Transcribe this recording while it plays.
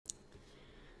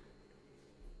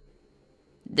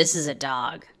This is a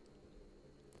dog.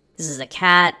 This is a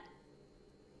cat.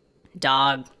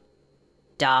 Dog.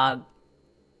 Dog.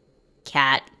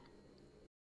 Cat.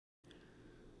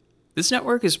 This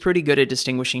network is pretty good at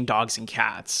distinguishing dogs and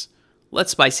cats.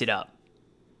 Let's spice it up.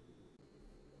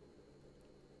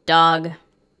 Dog.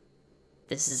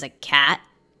 This is a cat.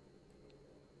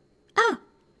 Ah.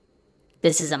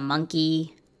 This is a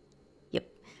monkey.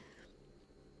 Yep.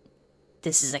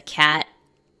 This is a cat.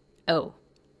 Oh.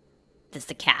 This is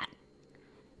the cat.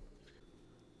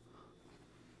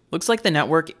 Looks like the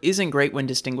network isn't great when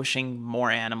distinguishing more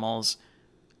animals,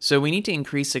 so we need to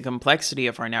increase the complexity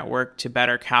of our network to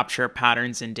better capture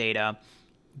patterns in data.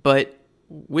 But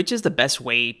which is the best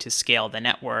way to scale the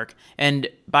network, and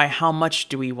by how much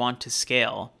do we want to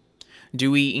scale?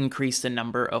 Do we increase the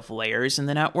number of layers in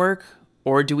the network?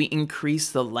 Or do we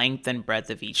increase the length and breadth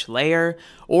of each layer?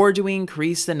 Or do we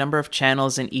increase the number of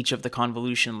channels in each of the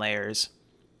convolution layers?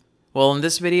 Well, in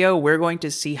this video, we're going to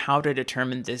see how to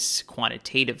determine this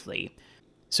quantitatively,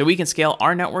 so we can scale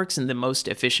our networks in the most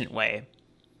efficient way.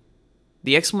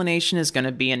 The explanation is going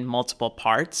to be in multiple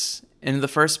parts. In the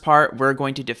first part, we're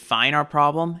going to define our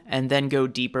problem and then go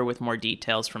deeper with more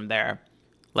details from there.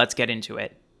 Let's get into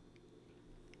it.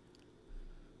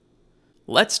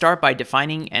 Let's start by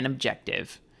defining an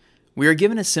objective. We are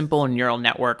given a simple neural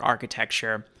network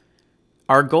architecture.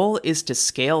 Our goal is to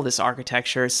scale this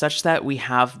architecture such that we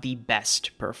have the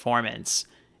best performance,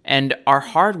 and our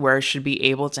hardware should be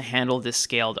able to handle this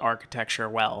scaled architecture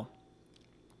well.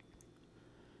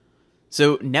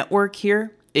 So network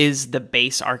here is the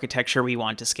base architecture we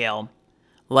want to scale,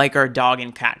 like our dog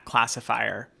and cat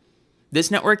classifier.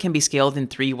 This network can be scaled in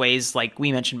 3 ways like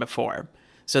we mentioned before.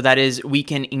 So that is, we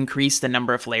can increase the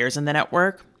number of layers in the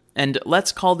network, and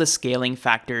let's call the scaling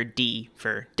factor D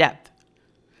for depth.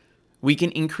 We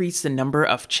can increase the number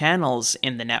of channels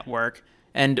in the network,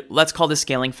 and let's call the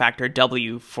scaling factor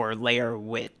W for layer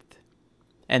width.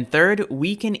 And third,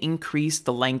 we can increase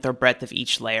the length or breadth of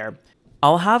each layer.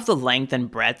 I'll have the length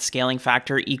and breadth scaling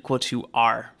factor equal to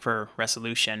R for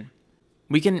resolution.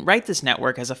 We can write this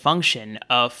network as a function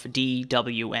of D,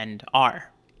 W, and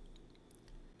R.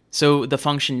 So the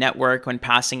function network, when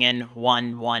passing in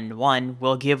 1, 1, 1,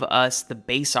 will give us the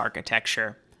base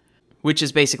architecture, which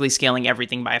is basically scaling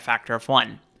everything by a factor of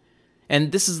 1.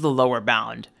 And this is the lower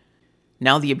bound.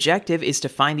 Now the objective is to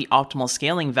find the optimal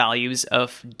scaling values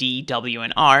of D, W,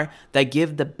 and R that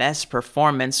give the best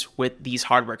performance with these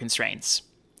hardware constraints.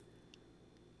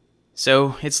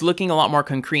 So it's looking a lot more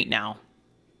concrete now.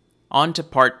 On to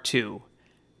part 2.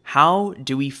 How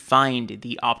do we find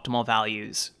the optimal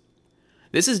values?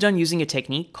 This is done using a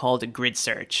technique called grid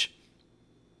search.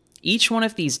 Each one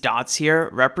of these dots here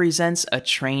represents a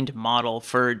trained model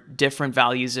for different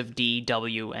values of D,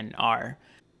 W, and R.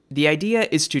 The idea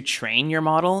is to train your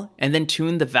model and then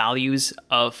tune the values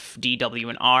of D, W,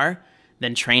 and R,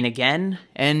 then train again,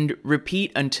 and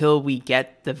repeat until we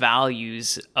get the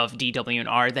values of D, W, and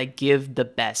R that give the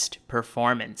best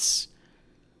performance.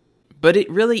 But it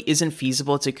really isn't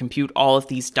feasible to compute all of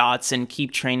these dots and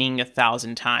keep training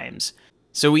 1,000 times.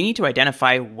 So we need to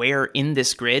identify where in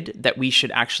this grid that we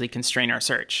should actually constrain our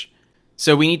search.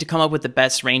 So we need to come up with the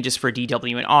best ranges for D,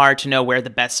 W, and R to know where the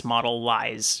best model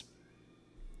lies.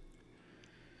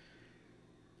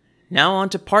 Now on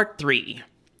to part 3.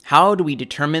 How do we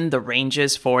determine the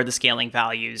ranges for the scaling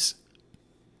values?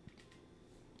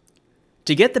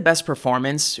 To get the best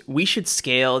performance, we should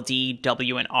scale D,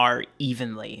 W, and R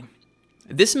evenly.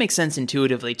 This makes sense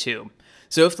intuitively too.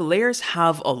 So if the layers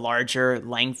have a larger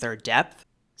length or depth,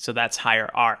 so that's higher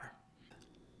R,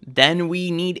 then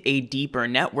we need a deeper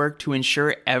network to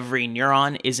ensure every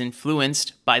neuron is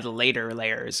influenced by the later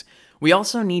layers. We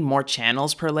also need more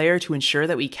channels per layer to ensure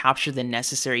that we capture the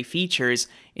necessary features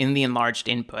in the enlarged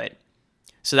input.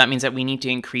 So that means that we need to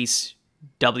increase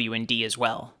W and D as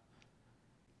well.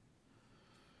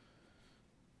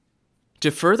 To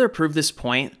further prove this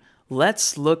point,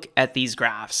 let's look at these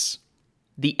graphs.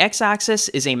 The x-axis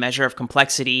is a measure of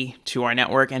complexity to our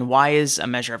network, and y is a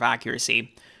measure of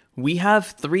accuracy. We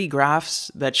have 3 graphs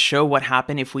that show what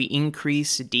happened if we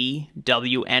increase D,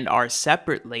 W, and R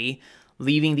separately,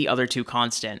 leaving the other 2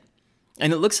 constant.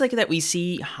 And it looks like that we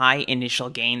see high initial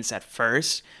gains at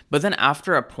first, but then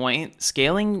after a point,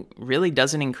 scaling really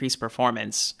doesn't increase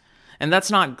performance. And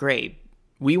that's not great.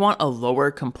 We want a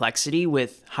lower complexity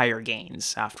with higher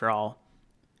gains, after all.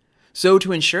 So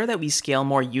to ensure that we scale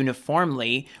more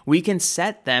uniformly, we can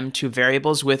set them to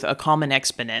variables with a common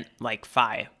exponent, like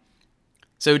phi.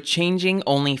 So changing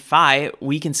only phi,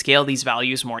 we can scale these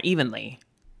values more evenly.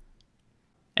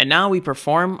 And now we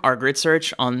perform our grid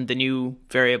search on the new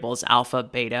variables alpha,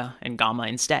 beta, and gamma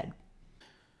instead.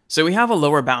 So we have a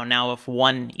lower bound now of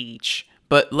 1 each,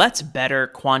 but let's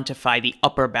better quantify the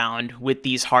upper bound with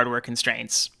these hardware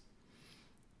constraints.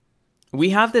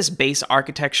 We have this base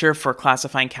architecture for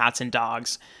classifying cats and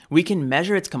dogs. We can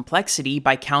measure its complexity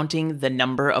by counting the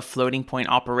number of floating point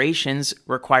operations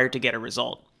required to get a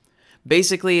result.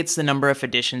 Basically, it's the number of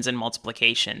additions and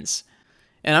multiplications.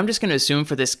 And I'm just going to assume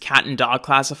for this cat and dog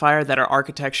classifier that our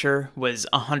architecture was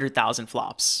 100,000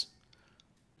 flops.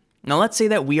 Now let's say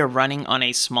that we are running on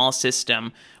a small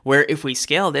system where if we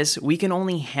scale this, we can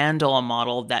only handle a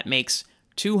model that makes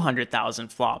 200,000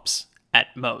 flops at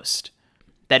most.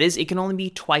 That is, it can only be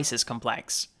twice as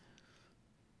complex.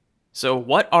 So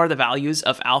what are the values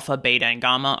of alpha, beta, and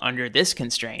gamma under this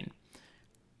constraint?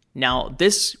 Now,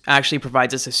 this actually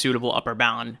provides us a suitable upper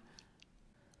bound.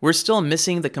 We're still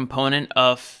missing the component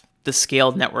of the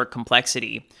scaled network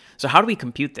complexity. So how do we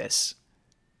compute this?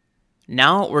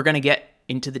 Now we're going to get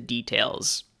into the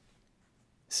details.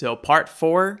 So part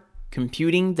 4,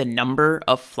 computing the number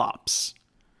of flops,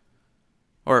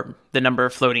 or the number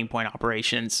of floating point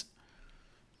operations.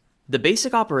 The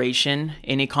basic operation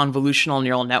in a convolutional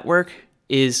neural network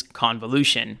is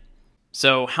convolution.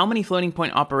 So how many floating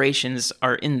point operations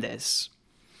are in this?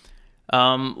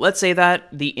 Let's say that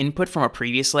the input from a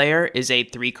previous layer is a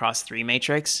 3x3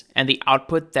 matrix, and the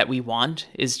output that we want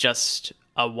is just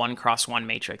a 1x1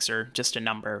 matrix, or just a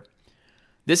number.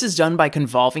 This is done by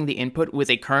convolving the input with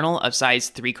a kernel of size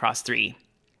 3x3.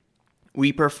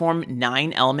 We perform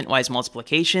 9 element-wise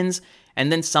multiplications,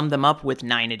 and then sum them up with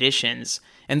 9 additions,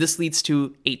 and this leads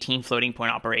to 18 floating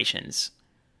point operations.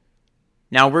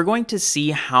 Now we're going to see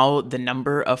how the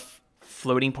number of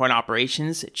floating point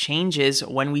operations changes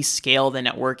when we scale the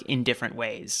network in different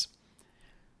ways.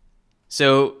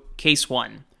 So case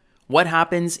 1, what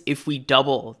happens if we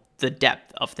double the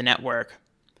depth of the network?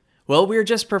 Well, we're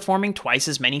just performing twice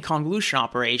as many convolution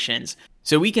operations.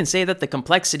 So we can say that the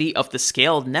complexity of the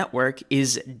scaled network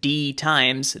is d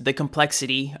times the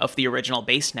complexity of the original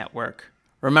base network.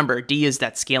 Remember, d is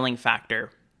that scaling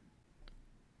factor.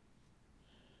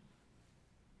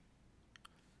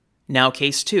 Now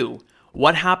case 2.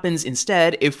 What happens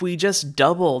instead if we just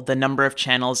double the number of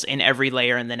channels in every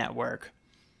layer in the network?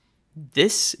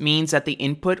 This means that the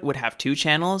input would have 2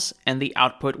 channels and the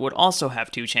output would also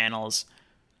have 2 channels.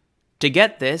 To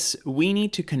get this, we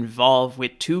need to convolve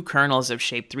with 2 kernels of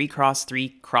shape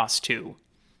 3x3x2.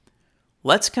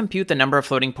 Let's compute the number of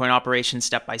floating point operations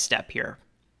step by step here.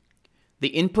 The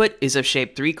input is of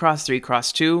shape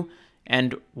 3x3x2,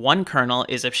 and 1 kernel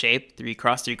is of shape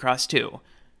 3x3x2.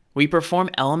 We perform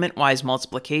element-wise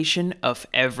multiplication of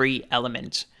every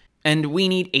element, and we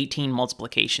need 18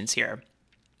 multiplications here.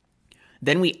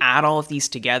 Then we add all of these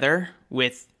together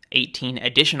with 18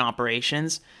 addition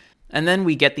operations, and then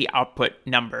we get the output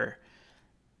number.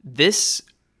 This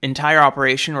entire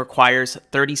operation requires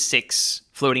 36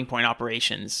 floating point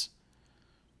operations.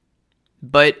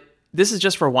 But this is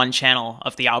just for 1 channel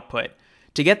of the output.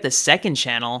 To get the second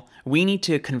channel, we need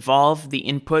to convolve the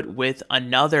input with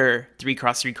another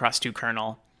 3x3x2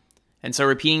 kernel. And so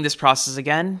repeating this process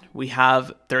again, we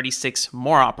have 36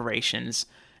 more operations.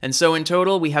 And so in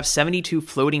total, we have 72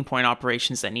 floating point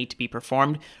operations that need to be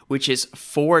performed, which is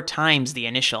 4 times the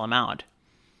initial amount.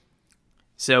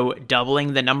 So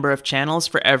doubling the number of channels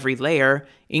for every layer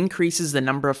increases the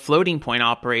number of floating point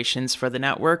operations for the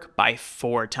network by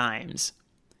 4 times.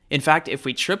 In fact, if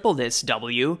we triple this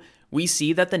W, we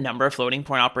see that the number of floating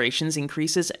point operations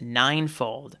increases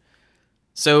 9-fold.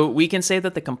 So we can say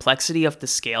that the complexity of the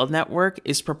scaled network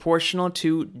is proportional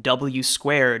to W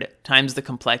squared times the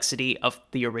complexity of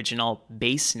the original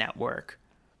base network.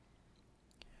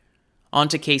 On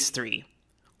to case 3.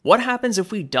 What happens if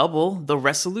we double the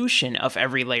resolution of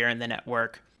every layer in the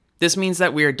network? This means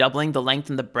that we are doubling the length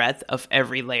and the breadth of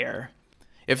every layer.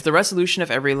 If the resolution of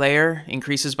every layer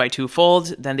increases by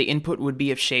 2-fold, then the input would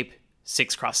be of shape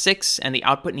 6x6 and the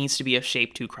output needs to be of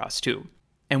shape 2x2.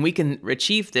 And we can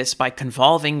achieve this by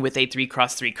convolving with a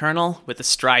 3x3 kernel with a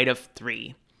stride of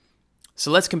 3. So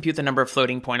let's compute the number of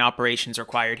floating point operations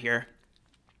required here.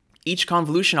 Each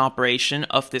convolution operation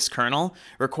of this kernel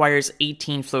requires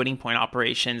 18 floating point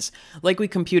operations, like we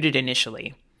computed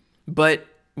initially. But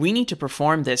we need to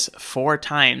perform this 4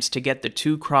 times to get the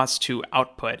 2x2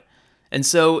 output. And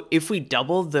so if we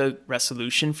double the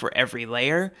resolution for every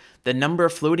layer, the number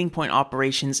of floating point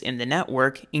operations in the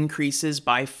network increases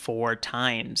by 4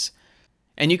 times.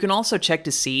 And you can also check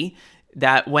to see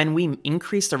that when we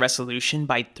increase the resolution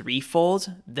by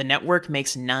 3-fold, the network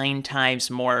makes 9 times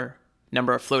more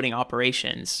number of floating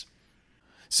operations.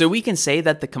 So we can say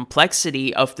that the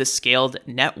complexity of the scaled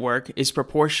network is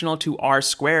proportional to R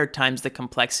squared times the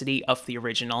complexity of the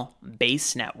original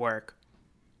base network.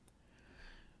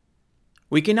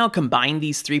 We can now combine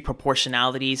these three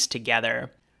proportionalities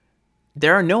together.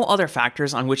 There are no other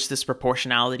factors on which this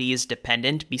proportionality is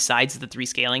dependent besides the three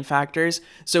scaling factors,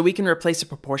 so we can replace a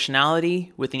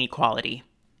proportionality with an equality.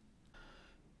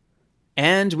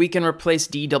 And we can replace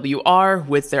DWR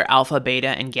with their alpha, beta,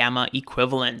 and gamma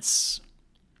equivalents.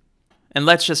 And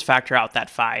let's just factor out that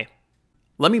phi.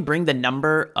 Let me bring the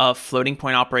number of floating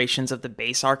point operations of the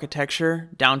base architecture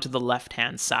down to the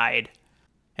left-hand side.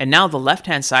 And now the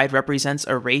left-hand side represents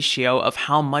a ratio of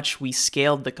how much we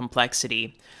scaled the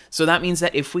complexity. So that means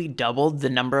that if we doubled the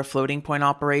number of floating point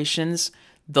operations,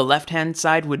 the left-hand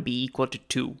side would be equal to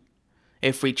 2.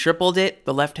 If we tripled it,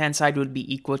 the left-hand side would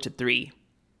be equal to 3.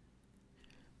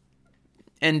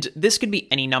 And this could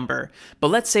be any number, but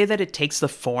let's say that it takes the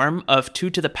form of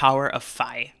 2 to the power of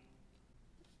phi.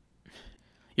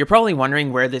 You're probably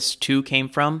wondering where this 2 came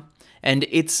from, and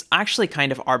it's actually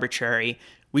kind of arbitrary.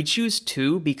 We choose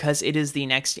 2 because it is the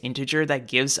next integer that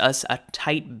gives us a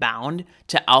tight bound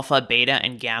to alpha, beta,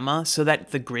 and gamma so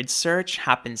that the grid search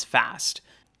happens fast.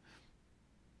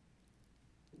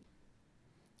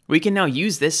 We can now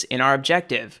use this in our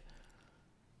objective.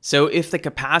 So if the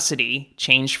capacity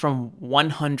changed from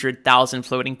 100,000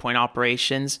 floating point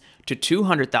operations to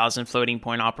 200,000 floating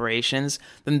point operations,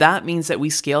 then that means that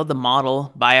we scaled the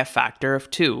model by a factor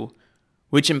of 2,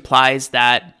 which implies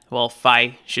that, well,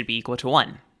 phi should be equal to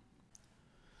 1.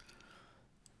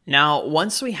 Now,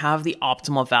 once we have the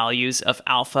optimal values of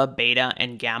alpha, beta,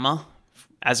 and gamma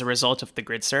as a result of the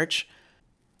grid search,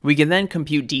 we can then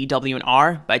compute d, w, and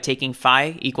r by taking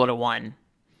phi equal to 1.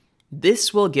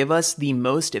 This will give us the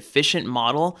most efficient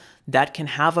model that can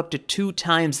have up to 2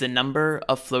 times the number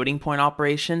of floating point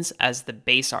operations as the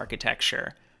base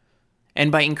architecture.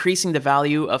 And by increasing the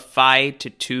value of phi to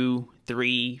 2,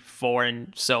 3, 4,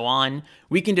 and so on,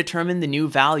 we can determine the new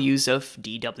values of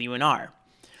d, w, and r.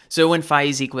 So when phi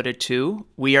is equal to 2,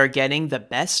 we are getting the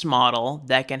best model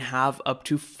that can have up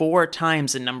to 4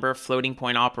 times the number of floating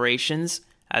point operations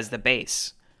as the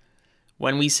base.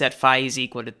 When we set phi is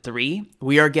equal to 3,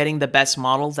 we are getting the best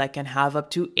model that can have up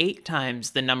to 8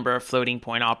 times the number of floating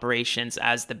point operations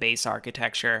as the base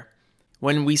architecture.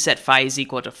 When we set phi is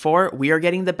equal to 4, we are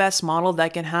getting the best model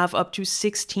that can have up to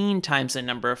 16 times the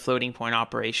number of floating point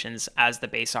operations as the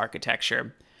base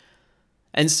architecture.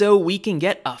 And so we can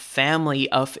get a family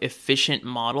of efficient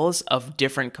models of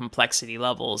different complexity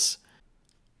levels.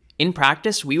 In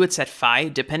practice, we would set phi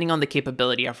depending on the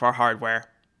capability of our hardware.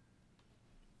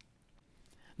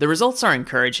 The results are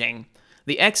encouraging.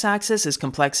 The x-axis is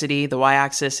complexity, the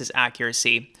y-axis is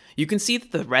accuracy. You can see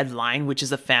that the red line, which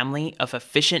is a family of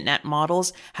EfficientNet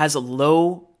models, has a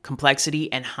low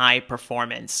complexity and high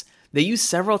performance. They use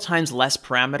several times less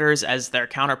parameters as their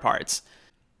counterparts.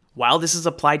 While this is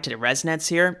applied to the ResNets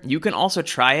here, you can also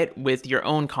try it with your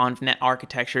own ConvNet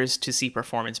architectures to see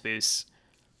performance boosts.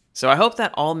 So I hope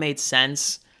that all made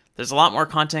sense. There's a lot more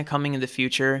content coming in the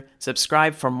future.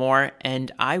 Subscribe for more,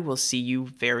 and I will see you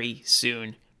very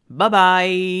soon.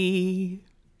 Bye-bye!